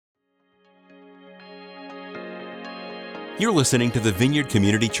You're listening to the Vineyard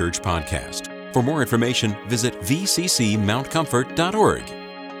Community Church podcast. For more information, visit vccmountcomfort.org.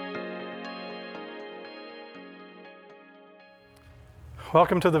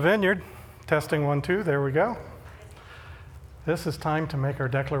 Welcome to the Vineyard. Testing 1, 2, there we go. This is time to make our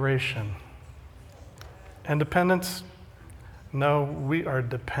declaration. Independence? No, we are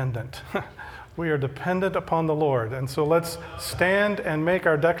dependent. We are dependent upon the Lord. And so let's stand and make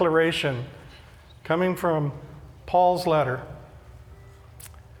our declaration coming from Paul's letter.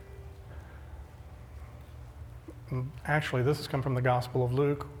 Actually, this has come from the Gospel of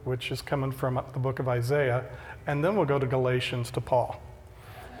Luke, which is coming from the book of Isaiah, and then we'll go to Galatians to Paul.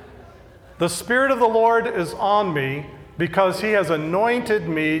 The Spirit of the Lord is on me because he has anointed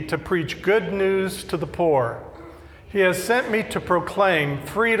me to preach good news to the poor. He has sent me to proclaim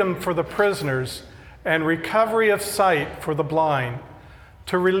freedom for the prisoners and recovery of sight for the blind,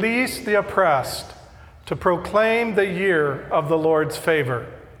 to release the oppressed, to proclaim the year of the Lord's favor.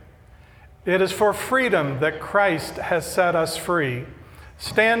 It is for freedom that Christ has set us free.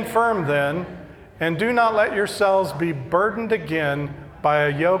 Stand firm then, and do not let yourselves be burdened again by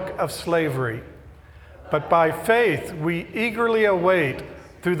a yoke of slavery. But by faith we eagerly await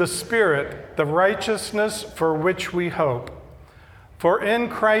through the Spirit the righteousness for which we hope. For in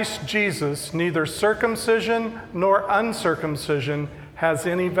Christ Jesus neither circumcision nor uncircumcision has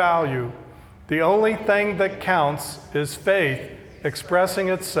any value. The only thing that counts is faith expressing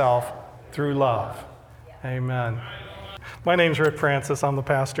itself through love. Amen. My name's Rick Francis. I'm the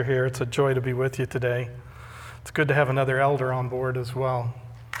pastor here. It's a joy to be with you today. It's good to have another elder on board as well.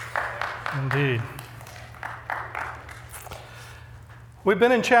 Indeed. We've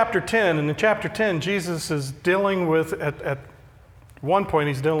been in chapter 10, and in chapter 10, Jesus is dealing with, at one point,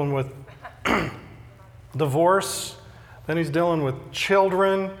 he's dealing with divorce, then he's dealing with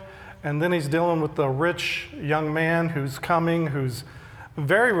children, and then he's dealing with the rich young man who's coming, who's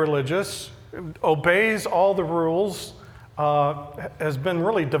very religious, obeys all the rules, has been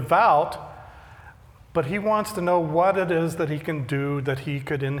really devout, but he wants to know what it is that he can do that he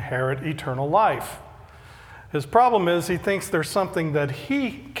could inherit eternal life. His problem is he thinks there's something that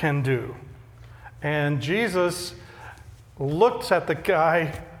he can do. And Jesus looks at the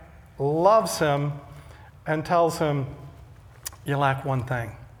guy, loves him, and tells him, you lack one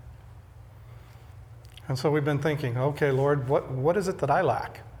thing. And so we've been thinking, okay, Lord, what is it that I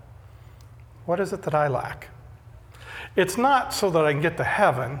lack? What is it that I lack? It's not so that I can get to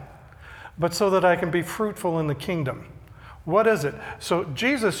heaven, but so that I can be fruitful in the kingdom. What is it? So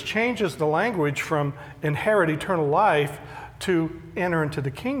Jesus changes the language from inherit eternal life to enter into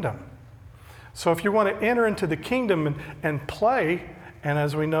the kingdom. So if you want to enter into the kingdom and play, and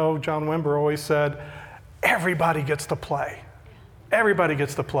as we know, John Wimber always said, everybody gets to play. Everybody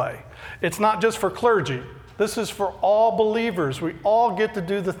gets to play. It's not just for clergy. This is for all believers. We all get to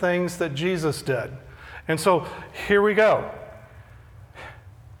do the things that Jesus did. And so here we go.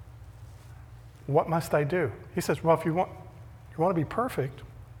 What must I do? He says, well, if you want to be perfect,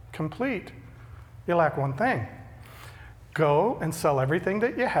 complete, you lack one thing. Go and sell everything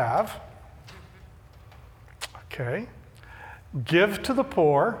that you have. Okay. Give to the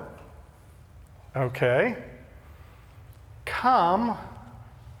poor. Okay. Come.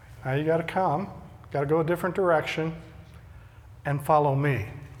 Now you got to come. Got to go a different direction and follow me.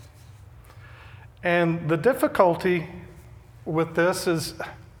 And the difficulty with this is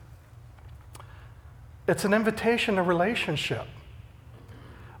it's an invitation to relationship.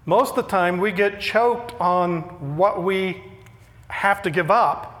 Most of the time we get choked on what we have to give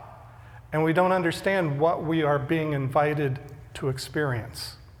up, and we don't understand what we are being invited to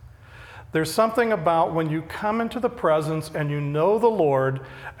experience. There's something about when you come into the presence and you know the Lord,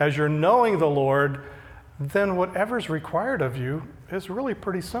 as you're knowing the Lord, then whatever's required of you is really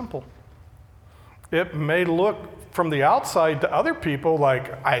pretty simple. It may look from the outside to other people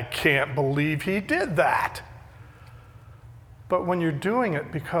like, I can't believe he did that. But when you're doing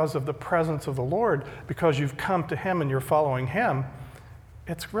it because of the presence of the Lord, because you've come to him and you're following him,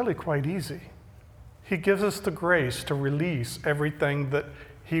 it's really quite easy. He gives us the grace to release everything that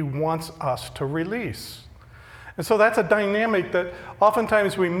he wants us to release. And so that's a dynamic that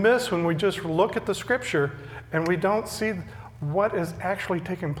oftentimes we miss when we just look at the scripture and we don't see what is actually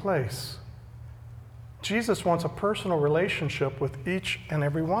taking place. Jesus wants a personal relationship with each and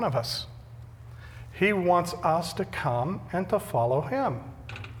every one of us. He wants us to come and to follow him.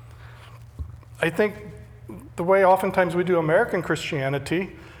 I think the way oftentimes we do American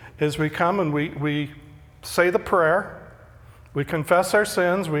Christianity is we come and we say the prayer, we confess our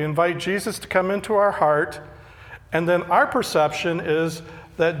sins, we invite Jesus to come into our heart, and then our perception is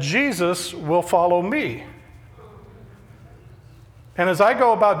that Jesus will follow me. And as I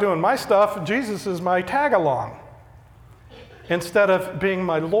go about doing my stuff, Jesus is my tag along. Instead of being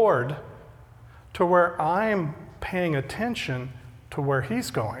my Lord, to where I'm paying attention to where he's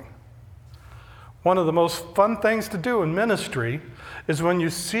going. One of the most fun things to do in ministry is when you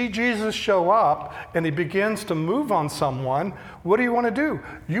see Jesus show up and he begins to move on someone, what do you want to do?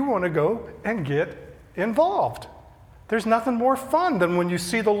 You want to go and get involved. There's nothing more fun than when you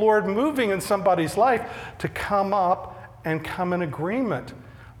see the Lord moving in somebody's life to come up and come in agreement.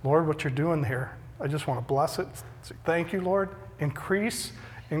 Lord, what you're doing here, I just want to bless it. Say, thank you, Lord. Increase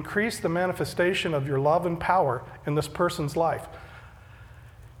the manifestation of your love and power in this person's life.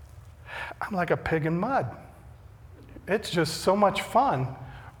 I'm like a pig in mud. It's just so much fun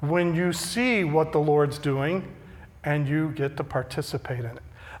when you see what the Lord's doing and you get to participate in it.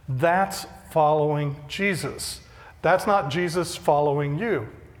 That's following Jesus. That's not Jesus following you.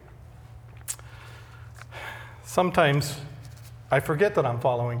 Sometimes I forget that I'm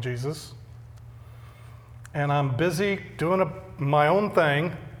following Jesus and I'm busy doing my own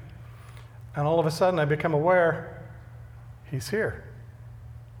thing, and all of a sudden I become aware he's here.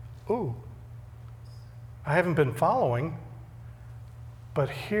 Ooh, I haven't been following, but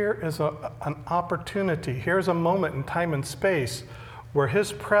here is an opportunity. Here's a moment in time and space where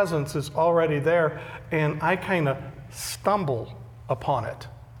his presence is already there, and I kind of stumble upon it.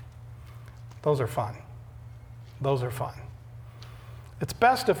 Those are fun. Those are fun. It's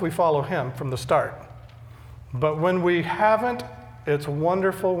best if we follow him from the start. But when we haven't, it's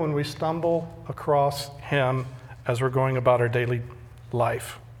wonderful when we stumble across him as we're going about our daily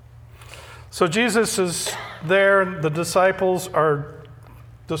life. So Jesus is there, the disciples are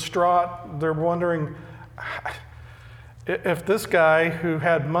distraught. They're wondering if this guy who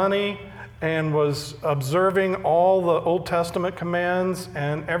had money and was observing all the Old Testament commands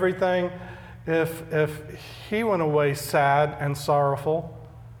and everything, if he went away sad and sorrowful,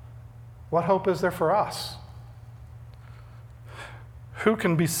 what hope is there for us? Who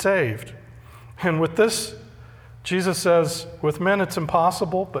can be saved? And with this, Jesus says, with men it's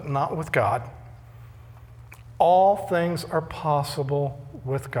impossible, but not with God. All things are possible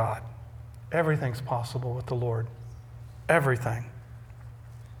with God. Everything's possible with the Lord. Everything.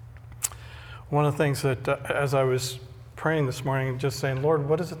 One of the things that, as I was praying this morning, just saying, Lord,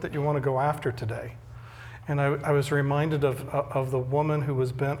 what is it that you want to go after today? And I was reminded of the woman who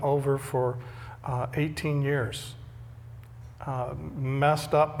was bent over for 18 years,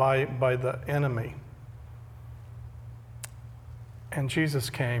 messed up by the enemy. And Jesus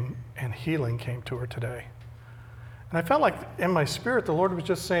came, and healing came to her today. And I felt like in my spirit, the Lord was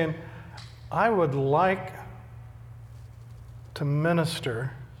just saying, I would like to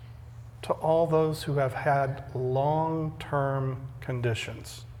minister to all those who have had long-term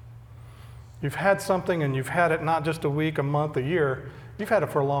conditions. You've had something, and you've had it not just a week, a month, a year. You've had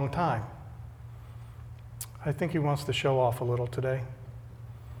it for a long time. I think he wants to show off a little today.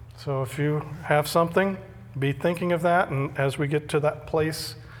 So if you have something, be thinking of that, and as we get to that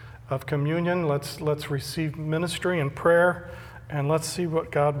place of communion, let's receive ministry and prayer, and let's see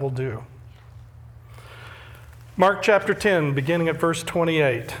what God will do. Mark chapter 10, beginning at verse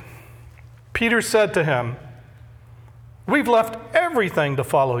 28. Peter said to him, "We've left everything to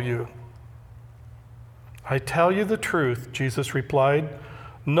follow you." "I tell you the truth," Jesus replied.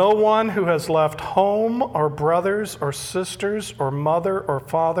 "No one who has left home or brothers or sisters or mother or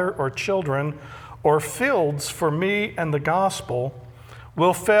father or children or fields for me and the gospel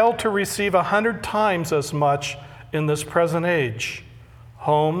will fail to receive 100 times as much in this present age: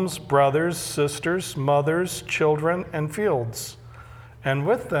 homes, brothers, sisters, mothers, children, and fields, and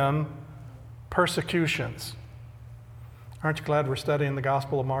with them persecutions." Aren't you glad we're studying the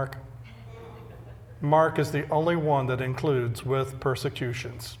Gospel of Mark? Mark is the only one that includes with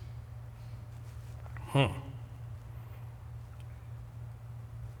persecutions.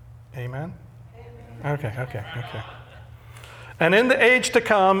 Amen? Okay. "And in the age to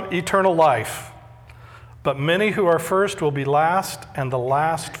come, eternal life. But many who are first will be last, and the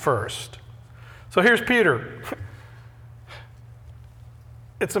last first." So here's Peter.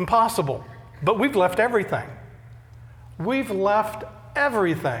 It's impossible, but we've left everything. We've left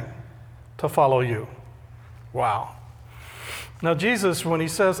everything to follow you. Wow. Now Jesus, when he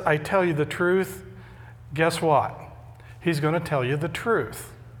says, "I tell you the truth," guess what? He's going to tell you the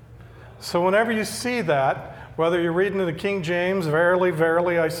truth. So whenever you see that, whether you're reading in the King James, "Verily,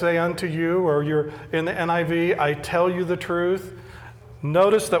 verily, I say unto you," or you're in the NIV, "I tell you the truth,"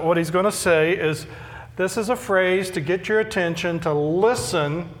 notice that what he's going to say is, this is a phrase to get your attention, to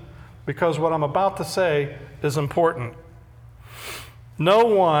listen, because what I'm about to say is important. No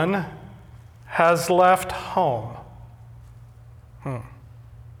one has left home. We'll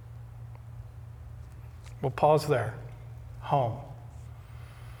pause there. Home.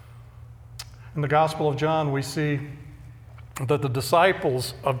 In the Gospel of John, we see that the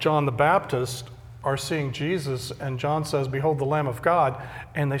disciples of John the Baptist are seeing Jesus, and John says, "Behold the Lamb of God,"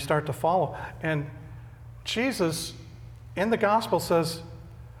 and they start to follow. And Jesus, in the Gospel, says,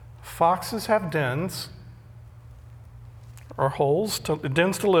 "Foxes have dens," or holes,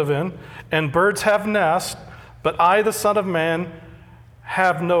 dens to live in, "and birds have nests, but I, the Son of Man,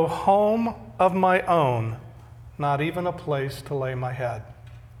 have no home of my own, not even a place to lay my head."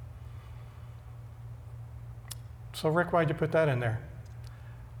 So, Rick, why'd you put that in there?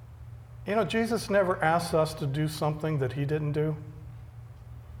 You know, Jesus never asked us to do something that he didn't do.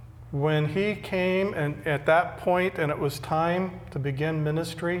 When he came and at that point and it was time to begin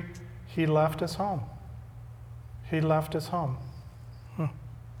ministry, he left his home. He left his home.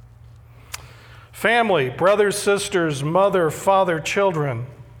 Family, brothers, sisters, mother, father, children.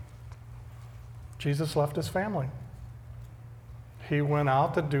 Jesus left his family. He went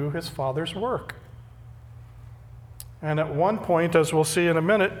out to do his Father's work. And at one point, as we'll see in a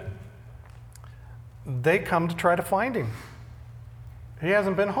minute, they come to try to find him. He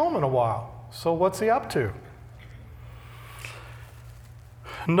hasn't been home in a while, so what's he up to?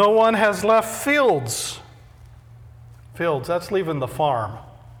 No one has left fields. Fields, that's leaving the farm.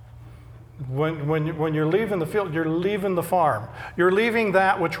 When you're leaving the field, you're leaving the farm. You're leaving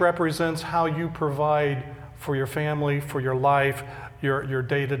that which represents how you provide for your family, for your life, your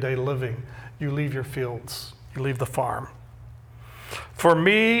day-to-day living. You leave your fields. You leave the farm. For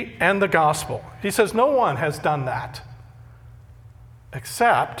me and the gospel. He says no one has done that,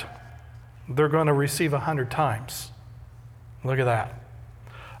 except they're going to receive 100 times. Look at that.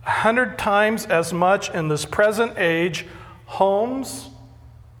 100 times as much in this present age, homes,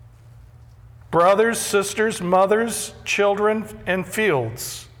 brothers, sisters, mothers, children, and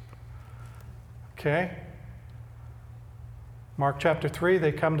fields. Okay? Mark chapter 3,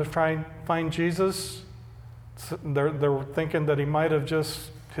 they come to try and find Jesus. They're thinking that he might have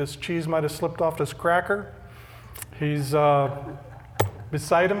his cheese might have slipped off his cracker. He's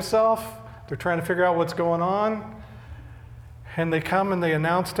beside himself. They're trying to figure out what's going on. And they come and they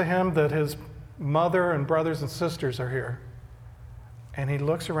announce to him that his mother and brothers and sisters are here. And he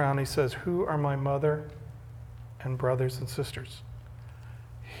looks around and he says, "Who are my mother and brothers and sisters?"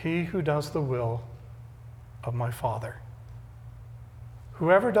 He who does the will of my Father.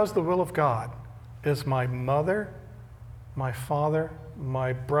 Whoever does the will of God is my mother, my father,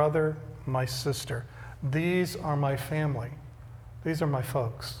 my brother, my sister. These are my family. These are my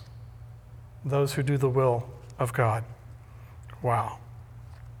folks. Those who do the will of God. Wow.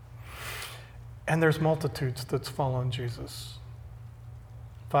 And there's multitudes that's following Jesus.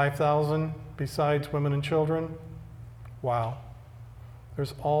 5,000 besides women and children. Wow.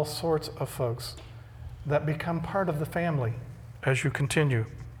 There's all sorts of folks that become part of the family as you continue.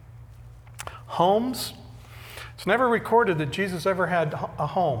 Homes. It's never recorded that Jesus ever had a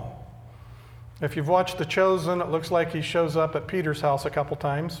home. If you've watched The Chosen, it looks like he shows up at Peter's house a couple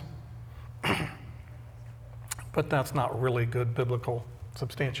times. But that's not really good biblical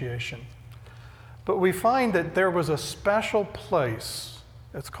substantiation. But we find that there was a special place.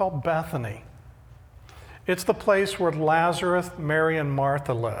 It's called Bethany. It's the place where Lazarus, Mary, and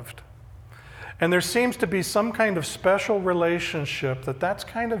Martha lived. And there seems to be some kind of special relationship that's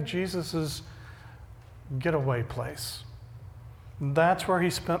kind of Jesus's getaway place. That's where he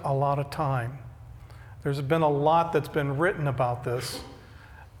spent a lot of time. There's been a lot that's been written about this.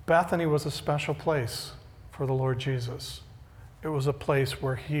 Bethany was a special place for the Lord Jesus. It was a place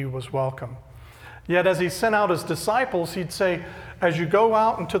where he was welcome. Yet as he sent out his disciples, he'd say, as you go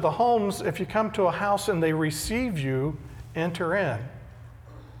out into the homes, if you come to a house and they receive you, enter in.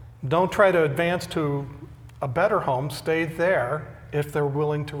 Don't try to advance to a better home. Stay there if they're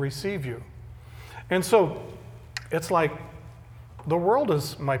willing to receive you. And so it's like, the world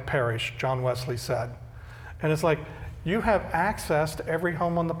is my parish, John Wesley said. And it's like, you have access to every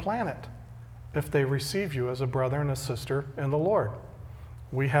home on the planet if they receive you as a brother and a sister in the Lord.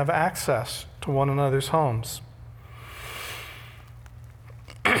 We have access to one another's homes.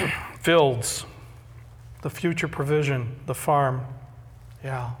 Fields, the future provision, the farm.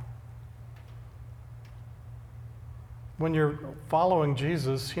 Yeah. When you're following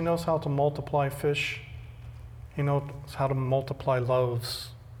Jesus, he knows how to multiply fish. He knows how to multiply loaves.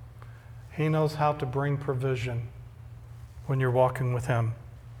 He knows how to bring provision when you're walking with him.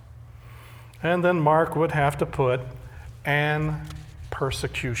 And then Mark would have to put, and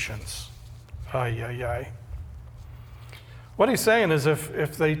persecutions. Ay, ay, ay. What he's saying is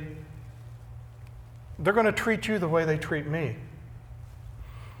if they're going to treat you the way they treat me.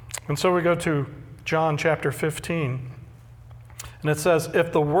 And so we go to John chapter 15. And it says,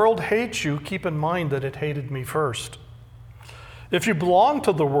 if the world hates you, keep in mind that it hated me first. If you belong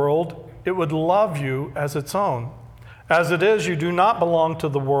to the world, it would love you as its own. As it is, you do not belong to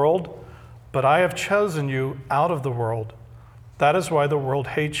the world, but I have chosen you out of the world. That is why the world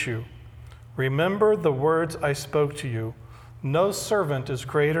hates you. Remember the words I spoke to you. No servant is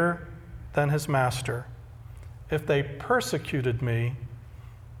greater than his master. If they persecuted me,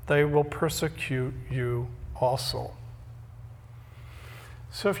 they will persecute you also.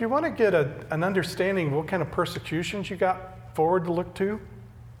 So if you want to get an understanding of what kind of persecutions you got forward to look to,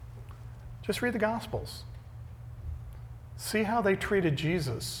 just read the Gospels. See how they treated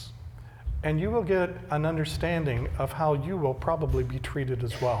Jesus, and you will get an understanding of how you will probably be treated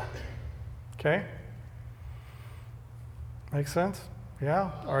as well. Okay? Make sense?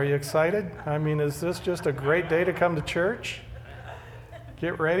 Yeah? Are you excited? I mean, is this just a great day to come to church?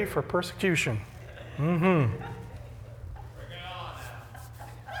 Get ready for persecution. Mm-hmm.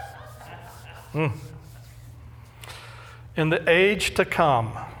 In the age to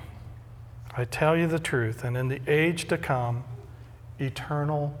come, I tell you the truth, and in the age to come,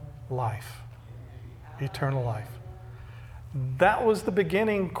 eternal life. Eternal life. That was the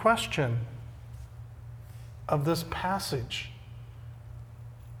beginning question of this passage.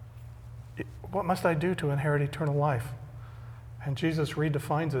 What must I do to inherit eternal life? And Jesus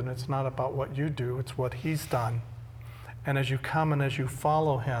redefines it, and it's not about what you do, it's what he's done. And as you come and as you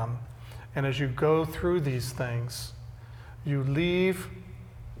follow him, and as you go through these things, you leave,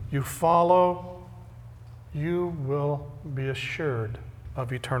 you follow, you will be assured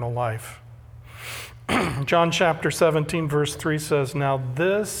of eternal life. John chapter 17, verse 3 says, now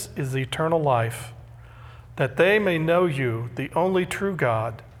this is eternal life, that they may know you, the only true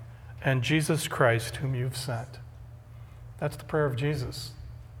God, and Jesus Christ, whom you've sent. That's the prayer of Jesus.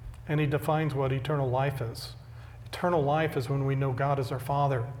 And he defines what eternal life is. Eternal life is when we know God as our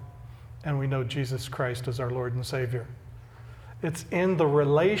Father, and we know Jesus Christ as our Lord and Savior. It's in the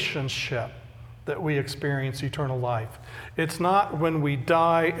relationship that we experience eternal life. It's not when we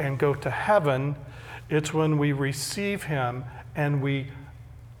die and go to heaven. It's when we receive him and we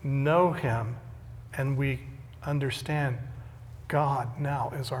know him and we understand God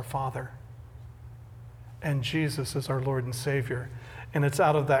now is our Father and Jesus is our Lord and Savior. And it's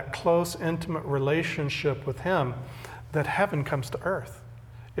out of that close, intimate relationship with him that heaven comes to earth.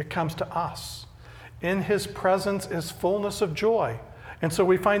 It comes to us. In his presence is fullness of joy. And so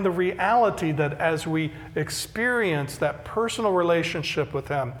we find the reality that as we experience that personal relationship with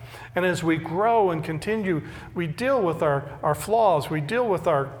him, and as we grow and continue, we deal with our flaws, we deal with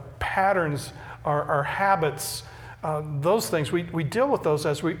our patterns, our habits, those things. We deal with those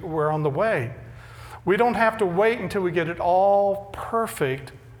as we're on the way. We don't have to wait until we get it all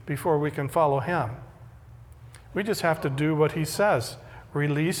perfect before we can follow him. We just have to do what he says.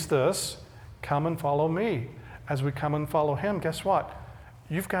 Release this, come and follow me. As we come and follow him, guess what?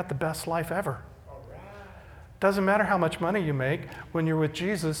 You've got the best life ever. Doesn't matter how much money you make. When you're with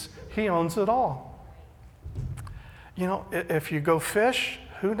Jesus, he owns it all. You know, if you go fish,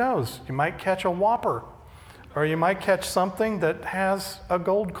 who knows? You might catch a whopper, or you might catch something that has a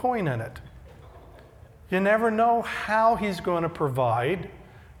gold coin in it. You never know how he's going to provide.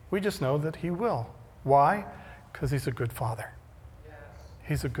 We just know that he will. Why? Because he's a good father.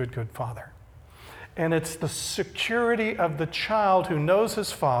 He's a good, good father. And it's the security of the child who knows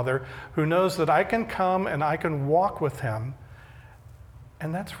his father, who knows that I can come and I can walk with him.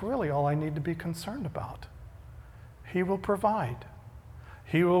 And that's really all I need to be concerned about. He will provide.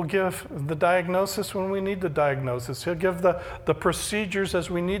 He will give the diagnosis when we need the diagnosis. He'll give the procedures as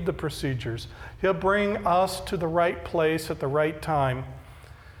we need the procedures. He'll bring us to the right place at the right time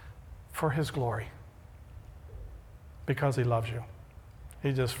for his glory. Because he loves you.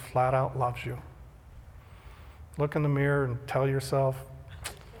 He just flat out loves you. Look in the mirror and tell yourself,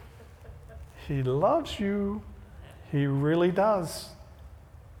 he loves you. He really does.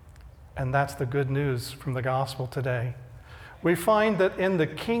 And that's the good news from the gospel today. We find that in the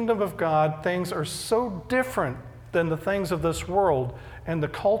kingdom of God, things are so different than the things of this world and the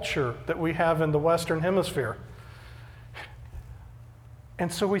culture that we have in the Western Hemisphere.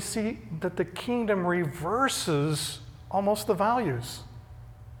 And so we see that the kingdom reverses almost the values.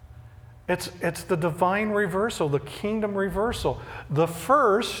 It's the divine reversal, the kingdom reversal. The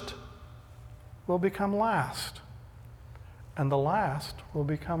first will become last, and the last will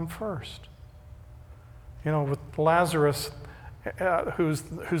become first. You know, with Lazarus, who's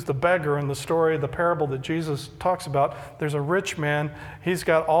the beggar in the story, the parable that Jesus talks about, there's a rich man. He's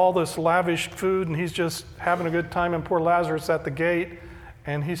got all this lavish food, and he's just having a good time, and poor Lazarus at the gate,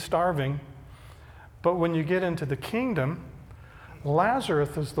 and he's starving. But when you get into the kingdom,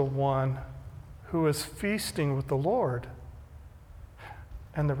 Lazarus is the one who is feasting with the Lord,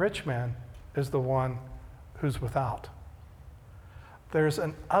 and the rich man is the one who's without. There's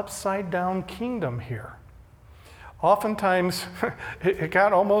an upside down kingdom here. Oftentimes, it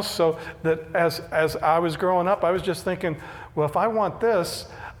got almost so that as I was growing up, I was just thinking, well, if I want this,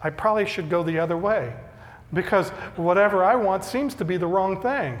 I probably should go the other way, because whatever I want seems to be the wrong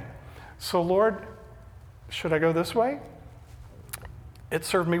thing. So Lord, should I go this way? It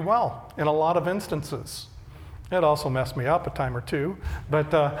served me well in a lot of instances. It also messed me up a time or two,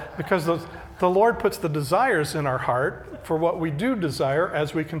 but because the Lord puts the desires in our heart for what we do desire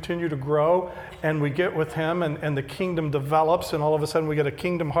as we continue to grow and we get with Him, and the kingdom develops, and all of a sudden we get a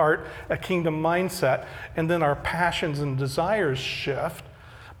kingdom heart, a kingdom mindset, and then our passions and desires shift.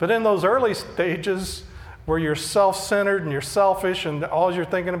 But in those early stages where you're self-centered and you're selfish and all you're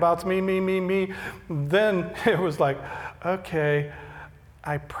thinking about is me, then it was like, okay,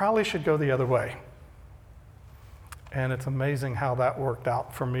 I probably should go the other way. And it's amazing how that worked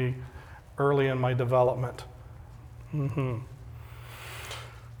out for me early in my development. The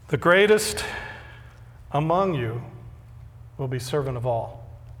greatest among you will be servant of all.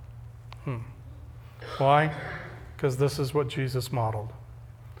 Why? Because this is what Jesus modeled.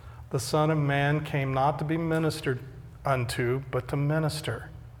 The Son of Man came not to be ministered unto, but to minister.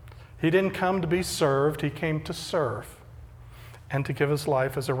 He didn't come to be served, He came to serve and to give His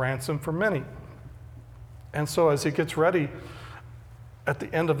life as a ransom for many. And so as He gets ready at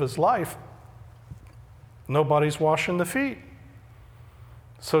the end of His life, nobody's washing the feet.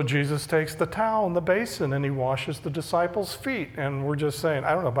 So Jesus takes the towel and the basin and He washes the disciples' feet. And we're just saying,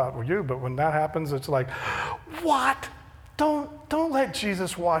 I don't know about you, but when that happens, it's like, what? Don't let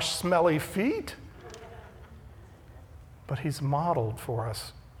Jesus wash smelly feet. But He's modeled for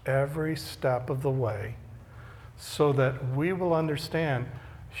us every step of the way so that we will understand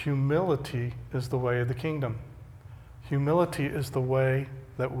humility is the way of the kingdom. Humility is the way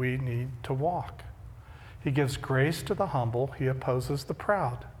that we need to walk. He gives grace to the humble. He opposes the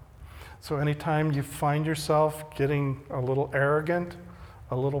proud. So anytime you find yourself getting a little arrogant,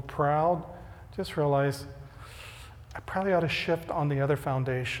 a little proud, just realize, I probably ought to shift on the other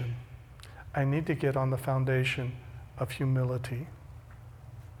foundation. I need to get on the foundation of humility.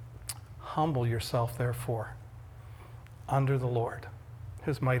 Humble yourself, therefore, under the Lord,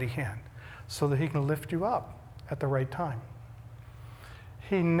 His mighty hand, so that He can lift you up at the right time.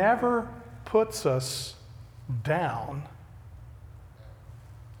 He never puts us down.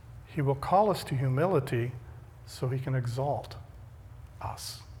 He will call us to humility so He can exalt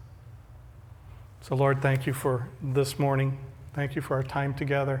us. So Lord, thank You for this morning. Thank You for our time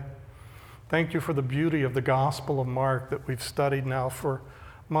together. Thank You for the beauty of the Gospel of Mark that we've studied now for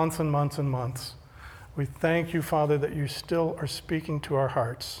months and months and months. We thank You, Father, that You still are speaking to our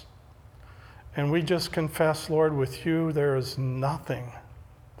hearts. And we just confess, Lord, with You there is nothing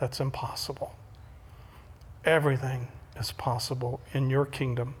that's impossible. Everything is possible in Your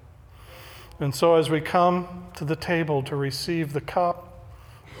kingdom. And so as we come to the table to receive the cup,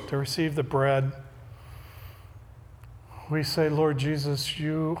 to receive the bread, we say, Lord Jesus,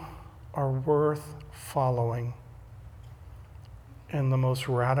 You are worth following in the most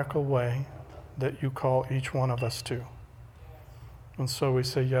radical way that You call each one of us to. And so we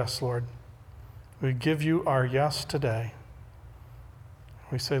say, yes, Lord. We give You our yes today.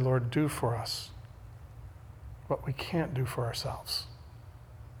 We say, Lord, do for us what we can't do for ourselves.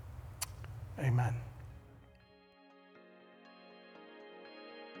 Amen.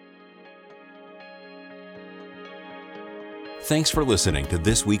 Thanks for listening to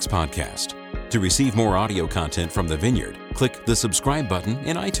this week's podcast. To receive more audio content from the Vineyard, click the subscribe button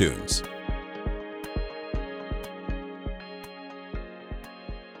in iTunes.